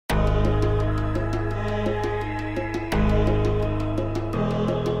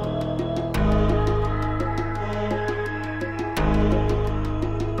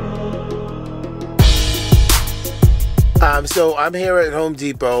So I'm here at Home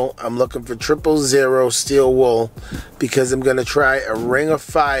Depot. I'm looking for 000 steel wool because I'm gonna try a Ring of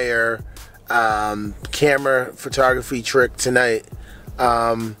Fire camera photography trick tonight.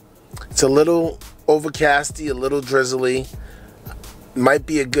 It's a little overcasty, a little drizzly. Might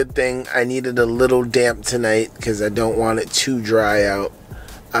be a good thing. I needed a little damp tonight because I don't want it too dry out.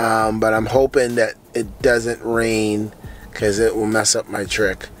 But I'm hoping that it doesn't rain because it will mess up my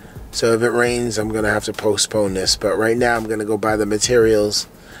trick. So if it rains, I'm going to have to postpone this. But right now, I'm going to go buy the materials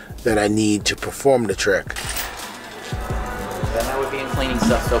that I need to perform the trick. Then that would be in cleaning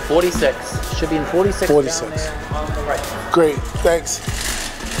stuff. So 46. Should be in 46. 46. Down there on the right. Great, thanks.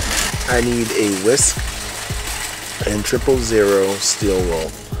 I need a whisk and 000 steel wool.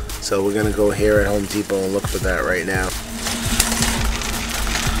 So we're going to go here at Home Depot and look for that right now.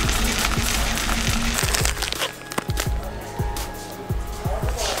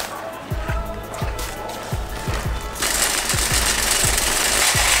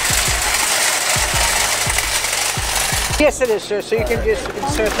 Yes, it is, sir. So you can just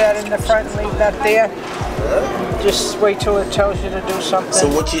insert that in the front and leave that there. Just wait till it tells you to do something. So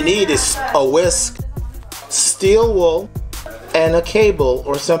what you need is a whisk, steel wool, and a cable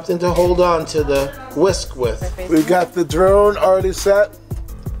or something to hold on to the whisk with. We got the drone already set.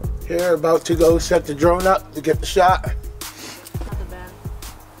 Here, about to go set the drone up to get the shot.